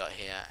chests we got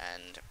here,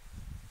 and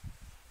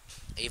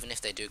even if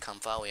they do come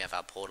far, we have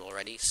our portal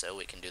ready, so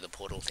we can do the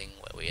portal thing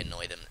where we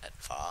annoy them at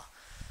far.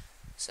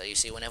 So you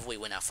see, whenever we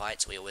win our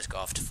fights, we always go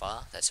off to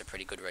far. That's a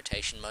pretty good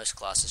rotation. Most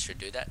classes should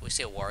do that. We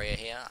see a warrior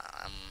here.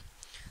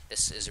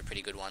 This is a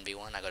pretty good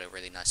 1v1. I got a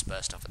really nice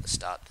burst off at the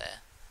start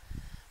there.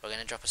 We're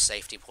going to drop a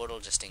safety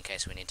portal just in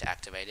case we need to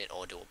activate it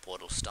or do a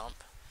portal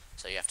stomp.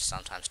 So you have to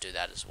sometimes do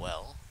that as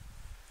well.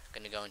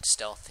 Going to go into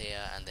stealth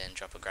here and then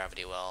drop a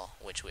gravity well,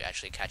 which we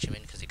actually catch him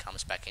in because he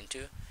comes back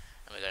into.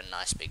 And we got a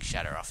nice big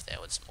shatter off there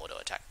with some auto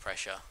attack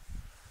pressure.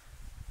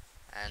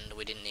 And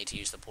we didn't need to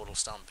use the portal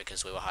stomp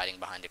because we were hiding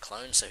behind a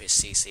clone, so his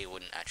CC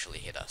wouldn't actually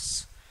hit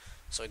us.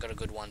 So we got a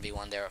good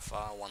 1v1 there at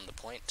far, won the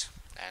point,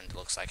 and it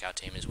looks like our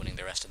team is winning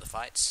the rest of the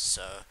fights,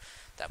 so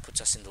that puts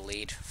us in the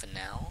lead for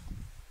now.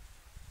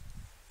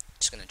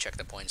 Just going to check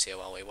the points here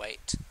while we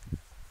wait.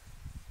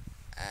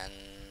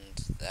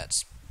 And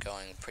that's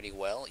going pretty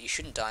well. You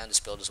shouldn't die on this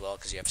build as well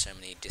because you have so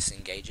many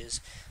disengages.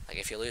 Like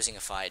if you're losing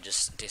a fight,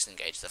 just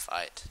disengage the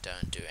fight,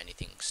 don't do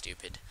anything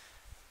stupid.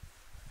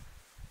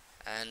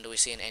 And we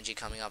see an NG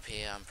coming up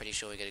here. I'm pretty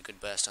sure we get a good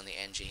burst on the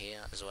NG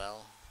here as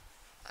well.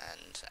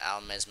 And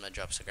our Mesmer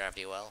drops a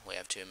gravity well. We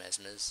have two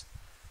Mesmers.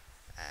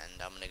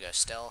 And I'm going to go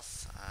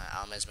stealth.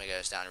 Our Mesmer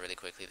goes down really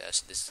quickly though,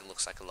 so this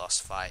looks like a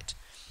lost fight.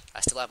 I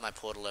still have my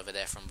portal over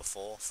there from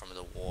before, from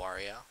the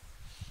warrior.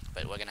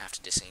 But we're going to have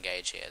to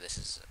disengage here. This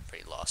is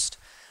pretty lost.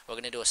 We're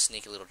going to do a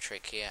sneaky little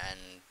trick here,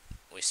 and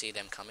we see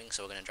them coming,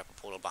 so we're going to drop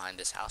a portal behind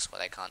this house where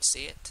they can't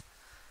see it.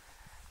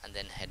 And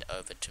then head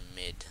over to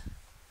mid.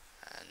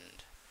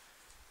 And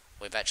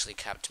we've actually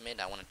capped mid.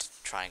 I wanted to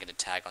try and get a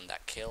tag on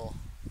that kill.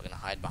 We're going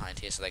to hide behind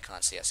here so they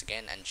can't see us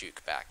again, and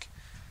juke back.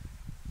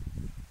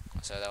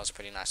 So that was a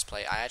pretty nice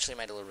play. I actually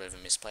made a little bit of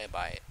a misplay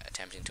by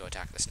attempting to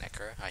attack this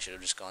Necro. I should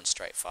have just gone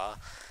straight far.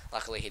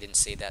 Luckily he didn't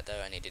see that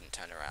though, and he didn't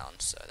turn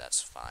around, so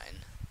that's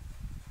fine.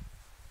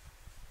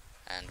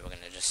 And we're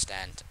going to just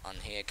stand on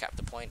here, cap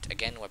the point.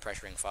 Again, we're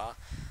pressuring far.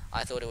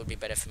 I thought it would be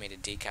better for me to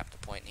decap the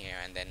point here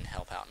and then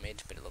help out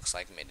mid, but it looks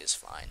like mid is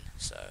fine.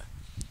 So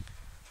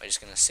we're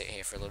just going to sit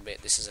here for a little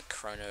bit. This is a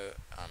Chrono,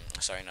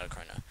 sorry, not a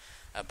Chrono,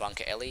 a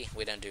Bunker Ellie.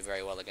 We don't do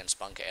very well against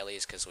Bunker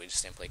Ellies because we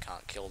just simply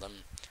can't kill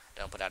them.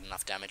 Don't put out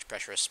enough damage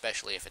pressure,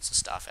 especially if it's a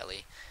Staff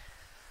Ellie.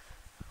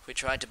 We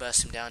tried to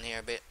burst him down here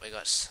a bit. We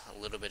got a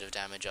little bit of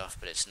damage off,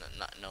 but it's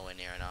not nowhere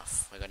near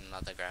enough. We got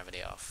another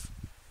gravity off.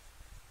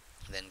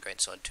 Then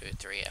Greatsword 2,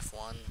 3,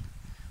 F1.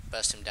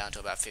 Burst him down to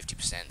about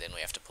 50%, then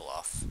we have to pull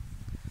off.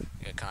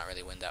 We can't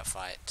really win that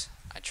fight.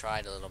 I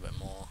tried a little bit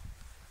more,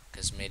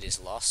 because mid is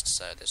lost,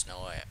 so there's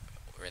no way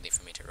really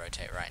for me to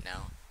rotate right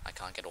now. I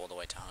can't get all the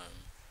way to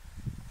home,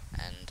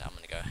 and I'm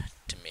going to go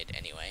to mid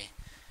anyway.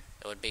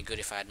 It would be good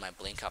if I had my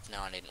blink up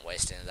now and I didn't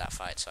waste any of that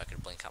fight, so I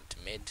could blink up to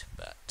mid,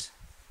 but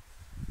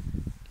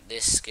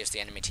this gives the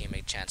enemy team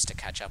a chance to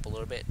catch up a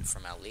little bit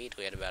from our lead.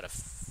 We had about a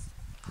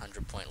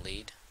 100-point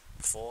lead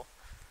before.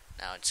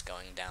 Now it's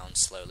going down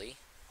slowly.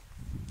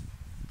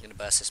 I'm going to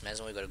burst this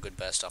Mesmer. We got a good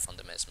burst off on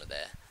the Mesmer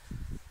there.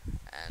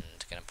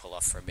 And going to pull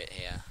off for a bit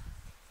here.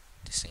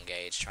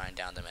 Disengage, try and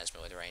down the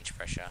Mesmer with range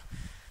pressure.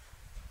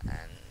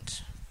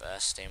 And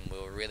burst him. We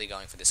were really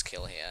going for this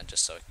kill here,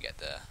 just so we could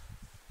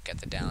get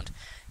the down.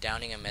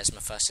 Downing a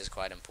Mesmer first is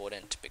quite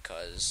important,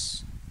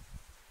 because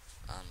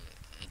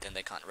then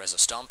they can't res or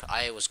stomp.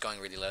 I was going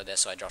really low there,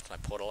 so I dropped my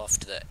portal off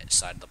to the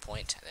side of the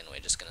point, and then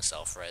we're just going to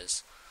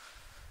self-res.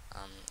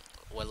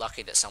 We're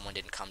lucky that someone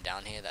didn't come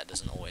down here. That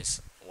doesn't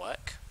always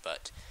work,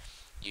 but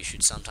you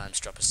should sometimes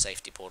drop a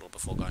safety portal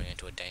before going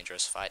into a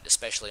dangerous fight,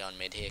 especially on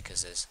mid here,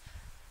 because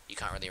you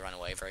can't really run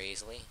away very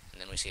easily. And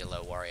then we see a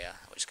low warrior.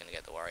 We're just going to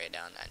get the warrior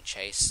down and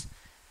chase.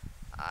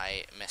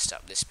 I messed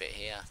up this bit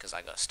here because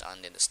I got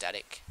stunned in the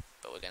static,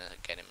 but we're going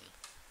to get him.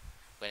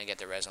 We're going to get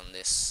the res on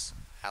this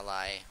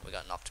ally. We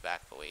got knocked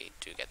back, but we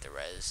do get the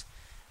res.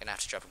 Going to have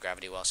to drop a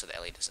gravity well so the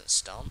Ellie doesn't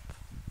stomp.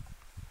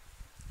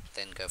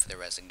 Then go for the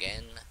res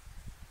again.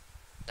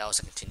 That was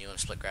a continuum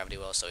split gravity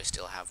well, so we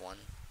still have one.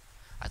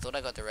 I thought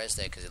I got the res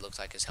there because it looked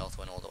like his health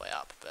went all the way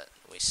up, but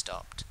we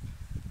stopped.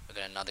 We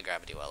got another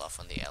gravity well off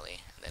on the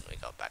Ellie, and then we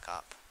got back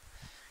up.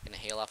 Gonna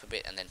heal up a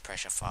bit and then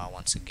pressure fire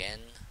once again.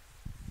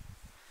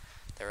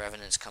 The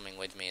Revenant's coming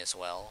with me as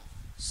well,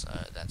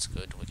 so that's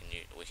good.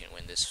 We can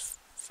win this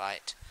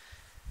fight.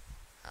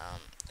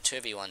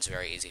 2v1's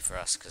very easy for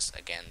us because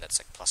again that's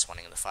like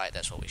 +1ing the fight.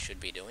 That's what we should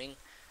be doing.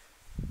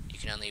 You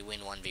can only win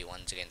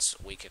 1v1s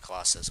against weaker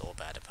classes or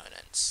bad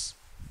opponents.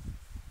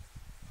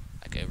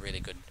 Like a really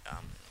good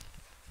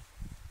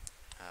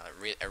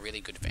a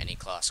really good of any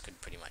class could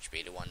pretty much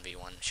beat a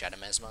 1v1 Shadow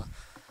Mesmer.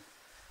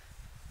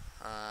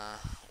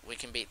 We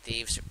can beat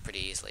Thieves pretty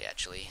easily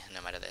actually,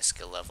 no matter their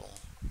skill level.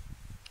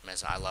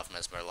 I love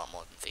Mesmer a lot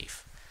more than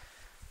Thief.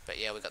 But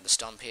yeah, we got the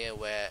Stomp here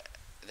where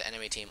the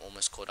enemy team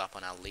almost caught up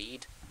on our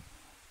lead,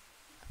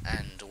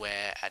 and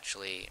we're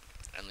actually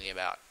only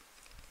about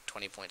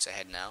 20 points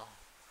ahead now,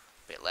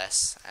 a bit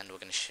less, and we're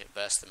going to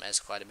burst the Mes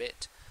quite a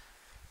bit.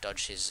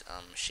 Dodge his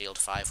shield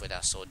 5 with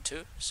our sword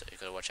 2, so you've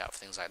got to watch out for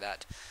things like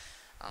that.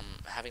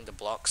 Having the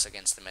blocks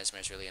against the Mesmer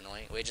is really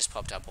annoying. We just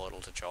popped our portal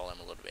to troll him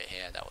a little bit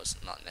here. That was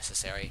not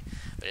necessary,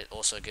 but it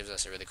also gives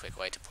us a really quick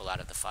way to pull out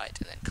of the fight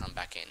and then come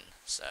back in.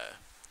 So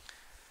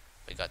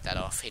we got that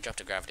off. He dropped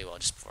a gravity well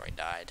just before he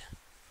died,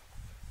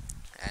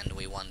 and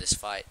we won this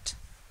fight.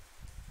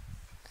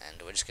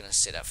 And we're just going to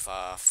sit at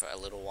far for a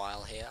little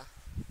while here,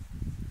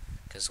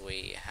 because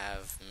we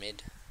have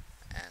mid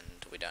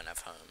and we don't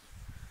have home.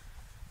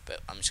 But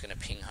I'm just going to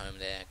ping home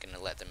there, going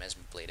to let the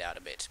Mesmer bleed out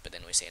a bit, but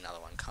then we see another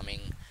one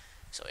coming,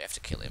 so we have to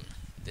kill him.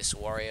 This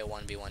warrior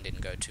 1v1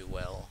 didn't go too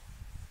well.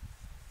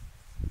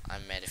 I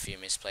made a few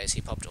misplays.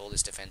 He popped all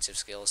his defensive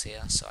skills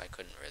here, so I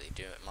couldn't really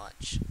do it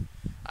much.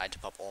 I had to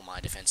pop all my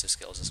defensive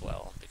skills as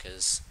well,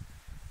 because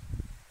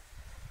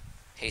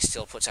he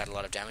still puts out a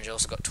lot of damage. I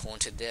also got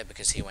taunted there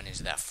because he went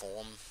into that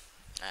form,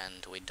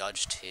 and we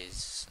dodged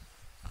his...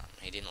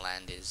 he didn't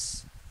land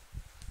his...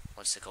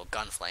 what's it called?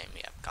 Gunflame.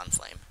 Yeah,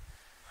 Gunflame.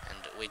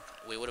 And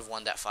we would have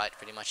won that fight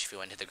pretty much if he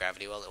went to the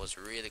gravity well. It was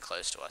really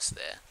close to us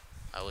there.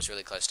 I was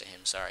really close to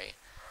him, sorry.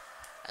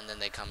 And then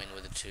they come in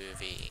with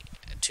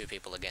a 2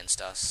 people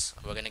against us.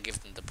 We're going to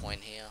give them the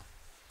point here,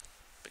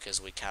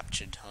 because we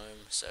captured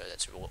home, so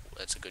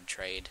that's a good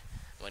trade.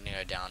 We're going to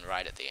go down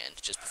right at the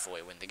end, just before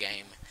we win the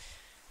game.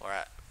 We're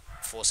at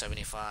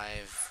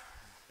 475.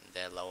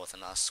 They're lower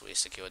than us. We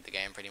secured the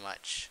game pretty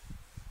much.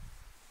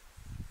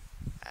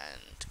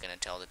 And going to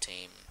tell the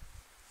team.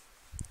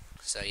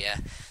 So yeah,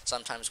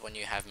 sometimes when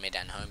you have mid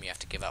and home you have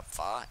to give up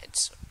far.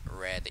 It's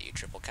rare that you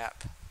triple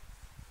cap,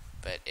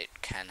 but it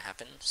can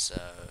happen,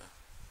 so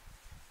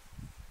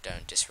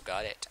don't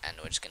disregard it. And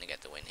we're just going to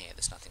get the win here.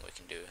 There's nothing we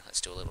can do. Let's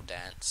do a little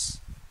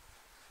dance.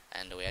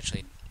 And we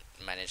actually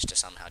managed to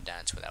somehow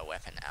dance with our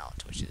weapon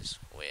out, which is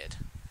weird,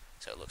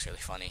 so it looks really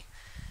funny.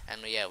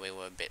 And yeah, we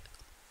were a bit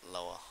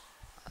lower,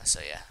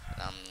 so yeah,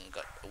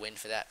 got a win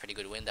for that. Pretty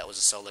good win. That was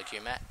a solo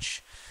queue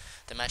match.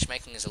 The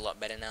matchmaking is a lot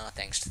better now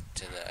thanks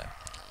to the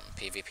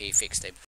PvP fix they